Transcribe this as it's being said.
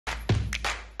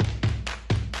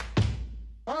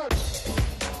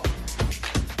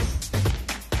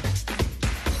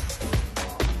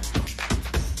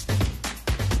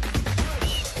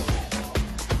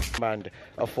man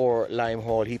for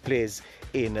Limehall. He plays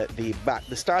in the back.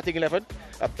 The starting 11,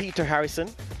 Peter Harrison.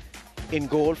 In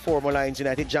goal for Molynes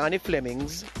United, Johnny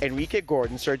Flemings, Enrique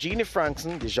Gordon, Sergini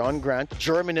Frankson, Dejon Grant,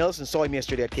 Jeremy Nelson, saw him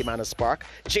yesterday at Cayman Spark,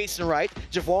 Jason Wright,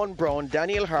 Javon Brown,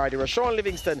 Daniel Hardy, Rashawn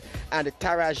Livingston, and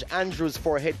Taraj Andrews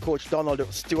for head coach Donald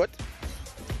Stewart.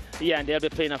 Yeah, and they'll be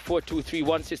playing a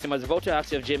 4-2-3-1 system. I was about to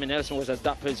ask you if Jamie Nelson was as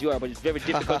dapper as you are, but it's very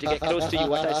difficult to get close to you,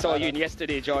 what I saw you in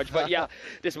yesterday, George. But yeah,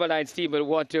 this Molynes team will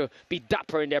want to be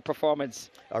dapper in their performance.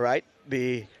 All right,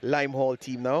 the Limehall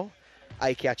team now,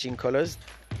 eye-catching colours.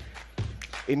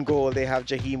 In goal, they have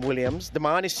Jaheim Williams.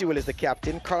 Damani Sewell is the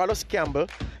captain. Carlos Campbell,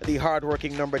 the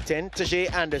hard-working number 10.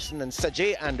 Tajay Anderson and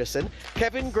Sajay Anderson.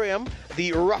 Kevin Graham,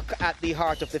 the rock at the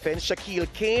heart of defence.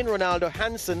 Shaquille Kane, Ronaldo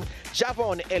Hansen,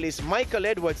 Javon Ellis, Michael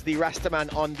Edwards, the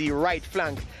Rastaman on the right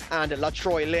flank. And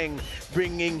Latroy Leng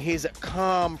bringing his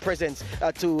calm presence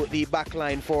to the back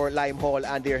line for Limehall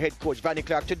and their head coach, Vanny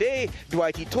Clark. Today,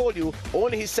 Dwight, he told you,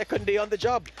 only his second day on the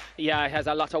job. Yeah, he has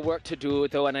a lot of work to do,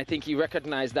 though, and I think he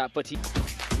recognised that, but he...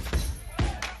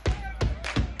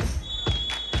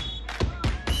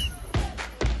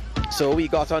 So we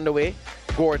got underway.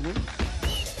 Gordon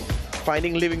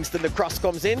finding Livingston, the cross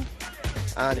comes in,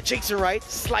 and Jason Wright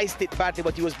sliced it badly,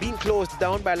 but he was being closed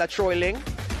down by Latroy Ling.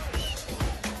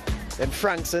 Then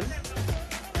Frankson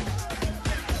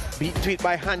beat to it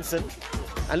by Hansen,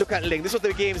 and look at Ling. This was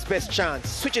the game's best chance.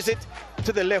 Switches it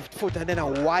to the left foot, and then a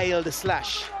wild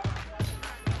slash.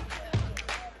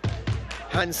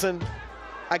 Hansen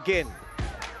again,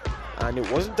 and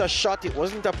it wasn't a shot, it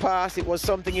wasn't a pass, it was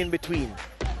something in between.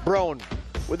 Brown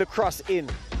with the cross in,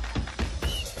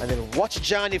 and then watch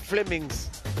Johnny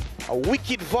Flemings, a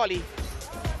wicked volley,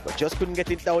 but just couldn't get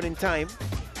it down in time.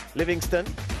 Livingston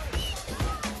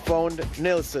found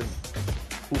Nelson,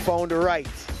 who found Wright.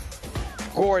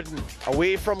 Gordon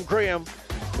away from Graham,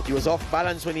 but he was off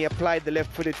balance when he applied the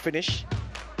left-footed finish.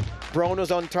 Brown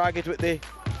was on target with the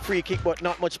free kick, but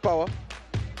not much power.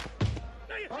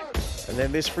 And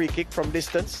then this free kick from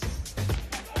distance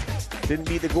didn't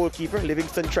beat the goalkeeper.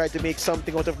 Livingston tried to make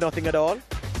something out of nothing at all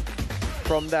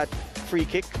from that free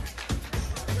kick.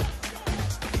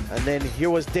 And then here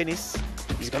was Dennis.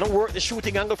 He's going to work the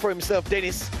shooting angle for himself,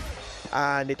 Dennis.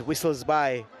 And it whistles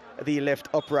by the left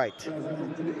upright.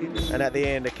 And at the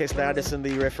end, Kessler Anderson,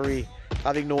 the referee,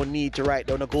 having no need to write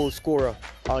down a goal scorer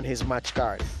on his match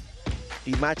card.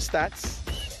 The match stats: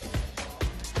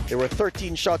 there were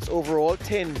 13 shots overall,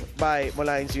 10 by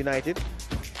Molynes United.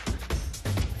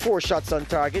 4 shots on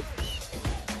target,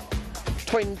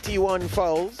 21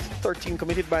 fouls, 13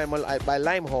 committed by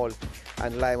Limehall,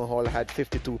 and Limehall had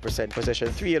 52% possession.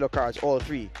 3 yellow cards, all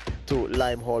 3 to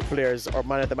Limehall players. Our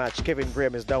man of the match, Kevin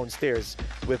Graham, is downstairs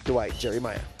with Dwight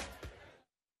Jeremiah.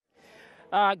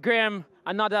 Graham,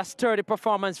 another sturdy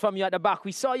performance from you at the back.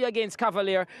 We saw you against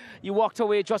Cavalier. You walked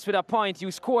away just with a point.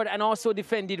 You scored and also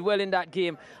defended well in that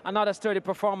game. Another sturdy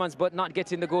performance, but not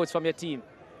getting the goals from your team.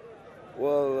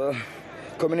 Well,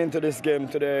 coming into this game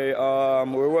today,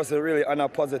 we wasn't really on a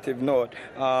positive note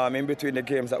in between the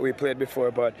games that we played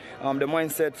before, but the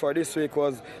mindset for this week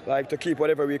was like to keep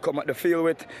whatever we come at the field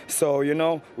with. So, you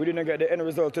know, we didn't get the end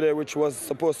result today, which was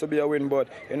supposed to be a win, but,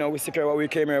 you know, we secure what we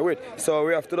came here with. So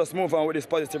we have to just move on with this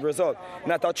positive result.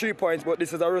 Not at 3 points, but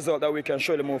this is a result that we can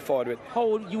surely move forward with.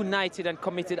 How united and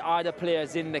committed are the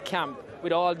players in the camp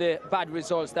with all the bad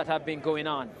results that have been going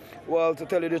on? Well, to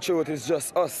tell you the truth, it's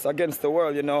just us against the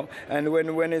world, you know, and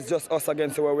when it's just us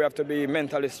against the world, we have to be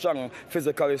mentally strong,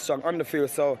 physically strong on the field.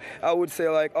 So I would say,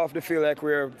 like, off the field, like,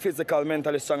 we're physical,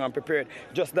 mentally strong and prepared.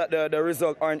 Just that the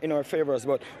results aren't in our favors,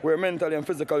 but we're mentally and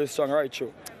physically strong right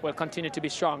through. Well, continue to be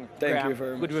strong. Thank Graham. you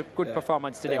very much. Good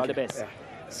performance today. All the best. Yeah.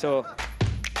 So